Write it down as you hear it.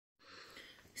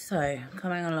So,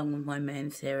 coming along with my main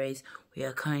series, we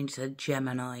are coming to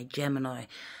Gemini. Gemini,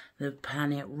 the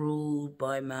planet ruled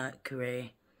by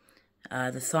Mercury,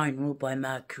 the sign ruled by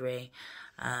Mercury,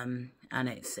 and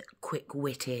it's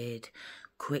quick-witted,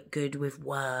 good with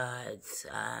words,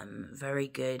 very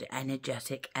good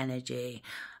energetic energy,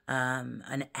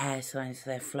 an air sign,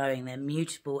 so they're flowing, they're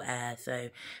mutable air, so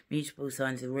mutable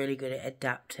signs are really good at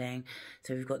adapting.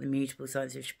 So we've got the mutable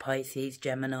signs, which are Pisces,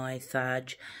 Gemini,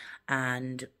 Sag,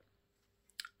 and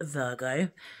Virgo.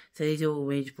 So these are all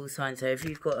mutable signs. So if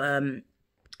you've got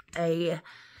a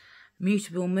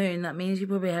mutable moon, that means you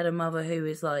probably had a mother who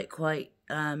was like quite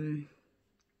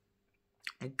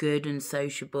good and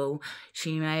sociable.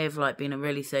 She may have like been a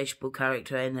really sociable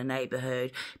character in the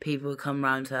neighbourhood. People would come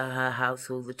round to her house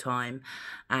all the time,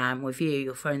 and with you,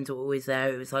 your friends were always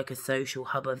there. It was like a social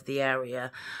hub of the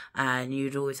area, and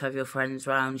you'd always have your friends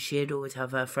round. She'd always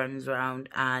have her friends round,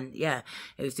 and yeah,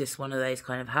 it was just one of those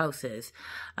kind of houses.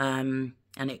 And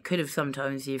it could have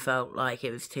sometimes you felt like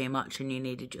it was too much and you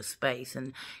needed your space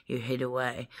and you hid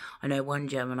away. I know one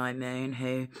Gemini moon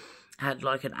who had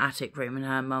like an attic room, and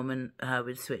her mum and her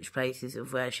would switch places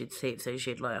of where she'd sleep, so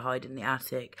she'd like hide in the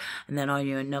attic. And then I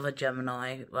knew another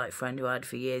Gemini like friend who I had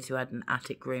for years who had an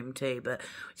attic room too, but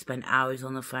we spent hours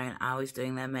on the phone, hours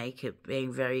doing their makeup,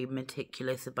 being very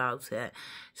meticulous about it.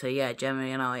 So yeah,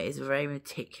 Gemini is a very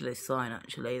meticulous sign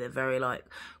actually. They're very like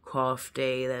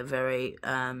crafty, they're very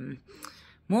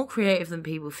more creative than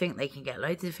people think. They can get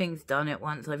loads of things done at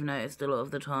once, I've noticed a lot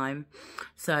of the time.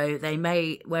 So they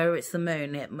may, where it's the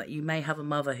moon, you may have a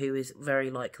mother who is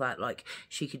very like that, like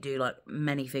she could do like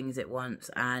many things at once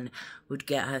and would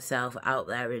get herself out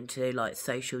there into like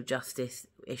social justice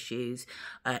issues,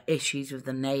 issues with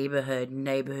the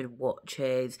neighbourhood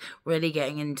watches, really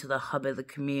getting into the hub of the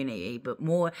community, but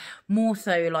more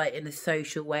so like in a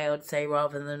social way, I'd say,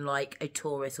 rather than like a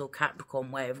Taurus or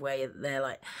Capricorn way of where they're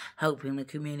like helping the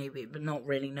community, but not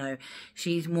really. No,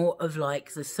 she's more of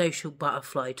like the social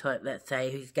butterfly type, let's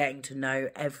say, who's getting to know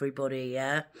everybody.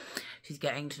 Yeah, she's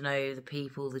getting to know the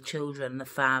people, the children, the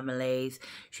families.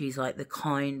 She's like the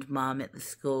kind mum at the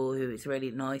school who is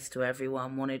really nice to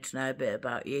everyone, wanted to know a bit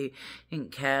about you,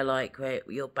 didn't care like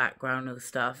your background or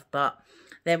stuff. But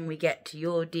then we get to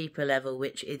your deeper level,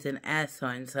 which is an air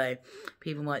sign. So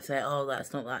people might say, oh,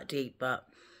 that's not that deep, but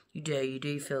you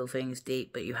do feel things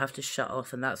deep, but you have to shut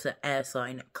off, and that's an air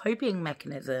sign coping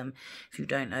mechanism. If you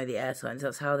don't know the air signs,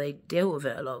 that's how they deal with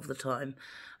it a lot of the time.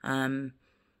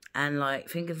 And like,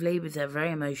 think of Libras, they're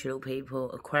very emotional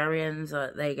people. Aquarians,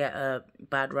 they get a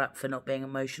bad rap for not being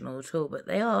emotional at all, but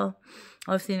they are.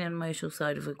 I've seen an emotional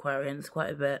side of Aquarians quite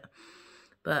a bit.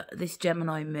 But this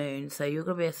Gemini moon, so you're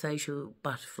going to be a social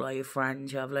butterfly, your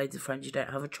friends, you have loads of friends, you don't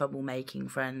have a trouble making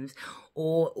friends.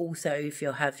 Or also, if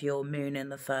you have your moon in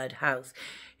the 3rd house,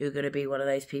 you're going to be one of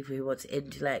those people who wants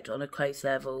intellect on a close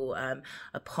level,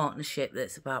 a partnership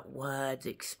that's about words,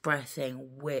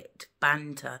 expressing, wit,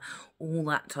 banter, all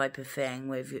that type of thing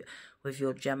with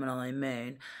your Gemini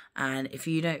moon. And if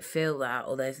you don't feel that,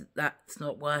 or that's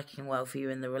not working well for you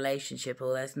in the relationship,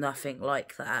 or there's nothing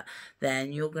like that,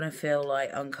 then you're going to feel like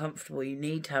uncomfortable. You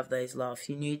need to have those laughs,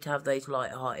 you need to have those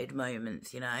light-hearted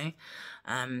moments, you know,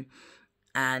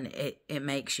 and it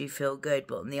makes you feel good.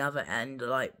 But on the other end,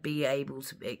 like, be able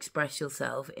to express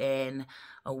yourself in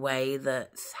a way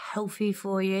that's healthy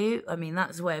for you. I mean,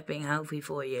 that's a way of being healthy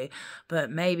for you, but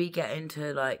maybe get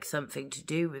into like something to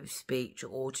do with speech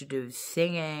or to do with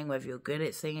singing, whether you're good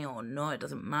at singing or not, it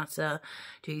doesn't matter.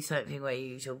 Do something where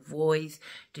you use your voice,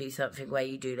 do something where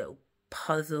you do little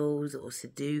puzzles or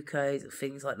sudokus or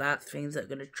things like that, things that are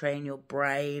going to train your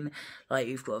brain. Like,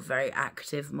 you've got a very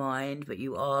active mind, but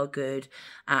you are good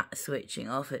at switching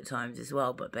off at times as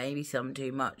well, but maybe some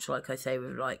too much, like I say,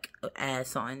 with like air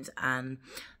signs and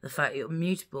the fact you're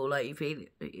mutable. Like, you feel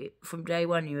from day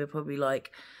one you were probably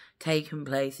like taking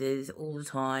places all the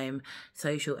time,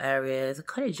 social areas. I'm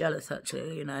kind of jealous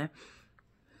actually, you know.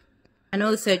 And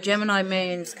also, Gemini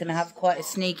moons can have quite a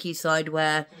sneaky side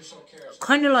where,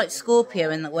 kind of like Scorpio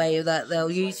in the way that they'll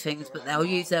use things, but they'll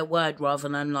use their word rather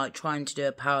than like trying to do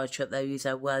a power trip. They'll use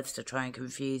their words to try and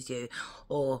confuse you,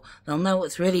 or they'll know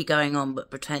what's really going on but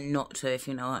pretend not to, if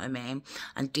you know what I mean,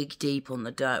 and dig deep on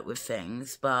the dirt with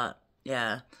things. But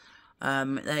yeah,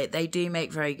 they do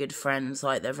make very good friends.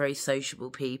 Like, they're very sociable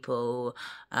people.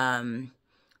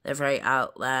 They're very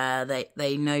out there.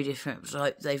 They know different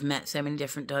types. They've met so many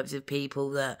different types of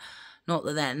people that, not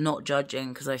that they're not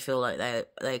judging, because I feel like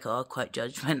they are quite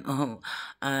judgmental.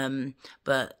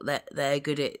 But they're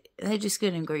good at, they're just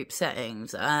good in group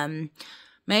settings.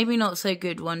 Maybe not so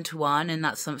good one-to-one, and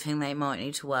that's something they might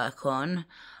need to work on.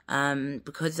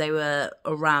 because they were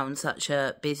around such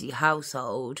a busy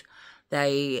household,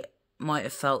 they might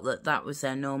have felt that that was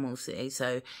their normalcy.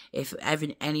 So if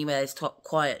anywhere is top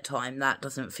quiet time, that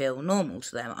doesn't feel normal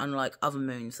to them, unlike other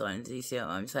moon signs. You see what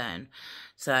I'm saying?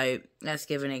 So let's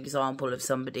give an example of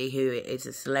somebody who is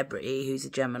a celebrity who's a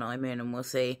Gemini moon, and we'll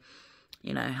see,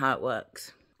 you know, how it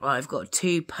works. Right, I've got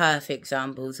two perfect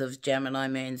examples of Gemini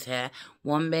moons here.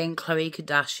 One being Khloe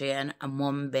Kardashian and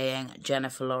one being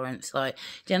Jennifer Lawrence. Like,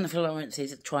 Jennifer Lawrence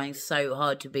is trying so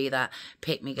hard to be that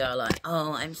pick-me girl. Like,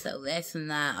 oh, I'm so this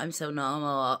and that. I'm so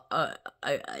normal.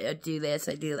 I do this,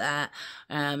 I do that.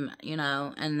 You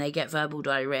know, and they get verbal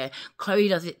diarrhea. Khloe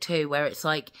does it too, where it's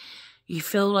like, you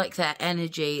feel like their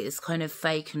energy is kind of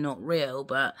fake and not real,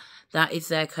 but that is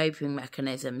their coping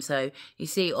mechanism. So you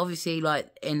see, obviously, like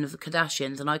in the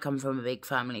Kardashians, and I come from a big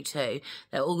family too,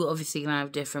 they're all obviously going to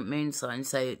have different moon signs.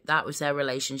 So that was their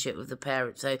relationship with the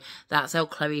parents. So that's how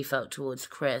Khloe felt towards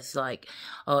Kris. Like,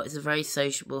 oh, it's a very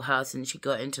sociable house, and she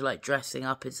got into like dressing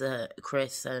up as a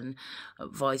Kris and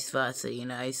vice versa, you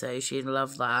know. So she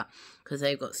loved that because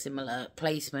they've got similar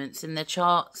placements in their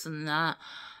charts and that.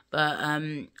 But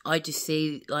I just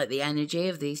see like the energy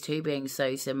of these two being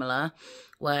so similar,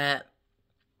 where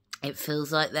it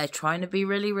feels like they're trying to be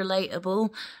really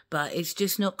relatable, but it's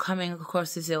just not coming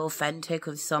across as authentic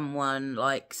of someone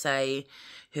like, say,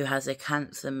 who has a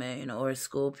Cancer moon or a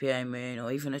Scorpio moon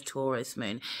or even a Taurus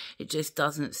moon. It just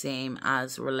doesn't seem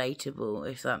as relatable,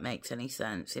 if that makes any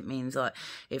sense. It means like,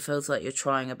 it feels like you're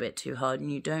trying a bit too hard,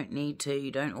 and you don't need to.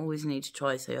 You don't always need to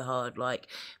try so hard. Like,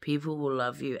 people will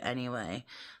love you anyway.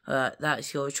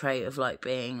 That's your trait of like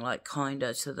being like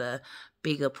kinder to the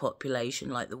bigger population,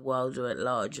 like the world at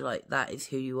large. Like, that is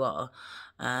who you are.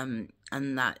 And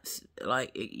that's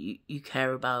like, you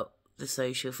care about the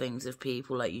social things of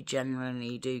people. Like, you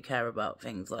genuinely do care about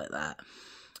things like that.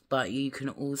 But you can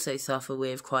also suffer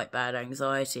with quite bad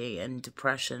anxiety and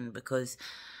depression because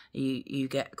you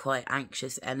get quite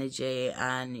anxious energy,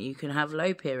 and you can have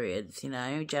low periods, you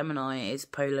know. Gemini is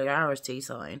polarity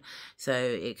sign, so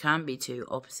it can be two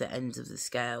opposite ends of the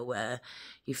scale where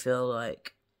you feel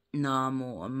like numb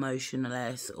or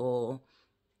emotionless or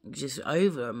just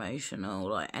over emotional,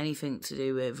 like anything to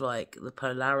do with like the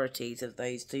polarities of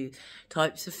those two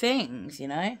types of things, you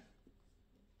know.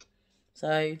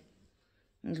 So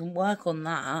you can work on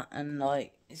that, and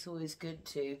like it's always good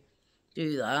to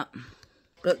do that.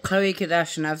 But Khloe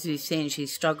Kardashian, as you've seen,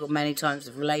 she's struggled many times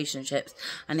with relationships.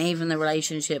 And even the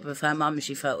relationship with her mum,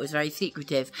 she felt, was very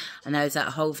secretive. And there was that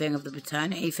whole thing of the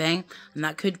paternity thing. And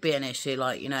that could be an issue.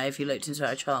 Like, you know, if you looked into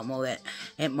her chart more,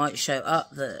 it might show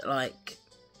up that, like,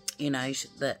 you know,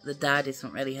 that the dad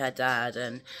isn't really her dad.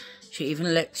 And she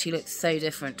looks so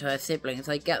different to her siblings.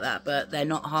 I get that, but they're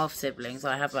not half siblings.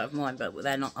 I have that of mine, but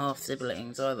they're not half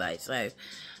siblings, are they? So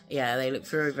yeah, they look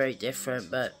very, very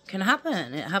different, but can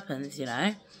happen. It happens, you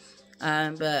know.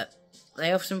 But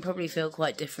they often probably feel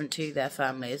quite different to their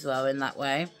family as well in that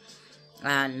way.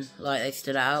 And, like, they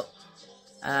stood out.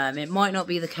 It might not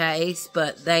be the case,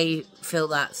 but they feel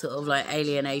that sort of, like,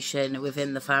 alienation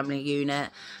within the family unit.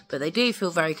 But they do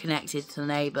feel very connected to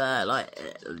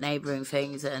neighbouring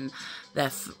things and their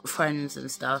friends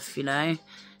and stuff, you know.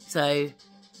 So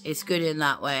it's good in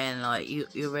that way, and like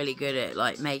you're really good at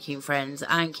like making friends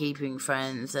and keeping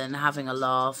friends and having a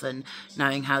laugh and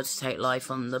knowing how to take life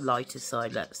on the lighter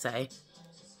side, let's say.